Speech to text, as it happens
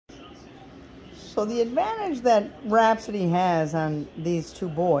So the advantage that Rhapsody has on these two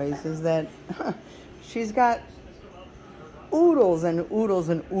boys is that she's got oodles and oodles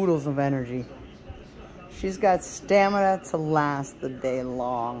and oodles of energy. She's got stamina to last the day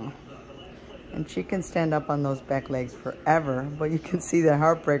long. And she can stand up on those back legs forever. But you can see the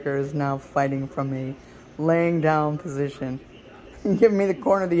Heartbreaker is now fighting from a laying down position. You giving me the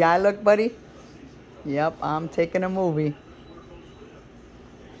corner of the eye look, buddy? Yep, I'm taking a movie.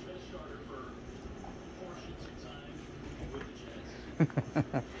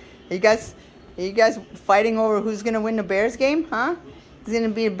 You guys fighting over who's gonna win the Bears game, huh? Is it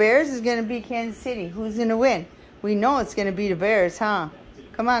gonna be the Bears? Is it gonna be Kansas City? Who's gonna win? We know it's gonna be the Bears, huh?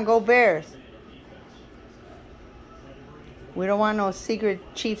 Come on, go Bears. We don't want no secret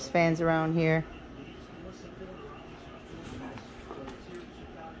Chiefs fans around here.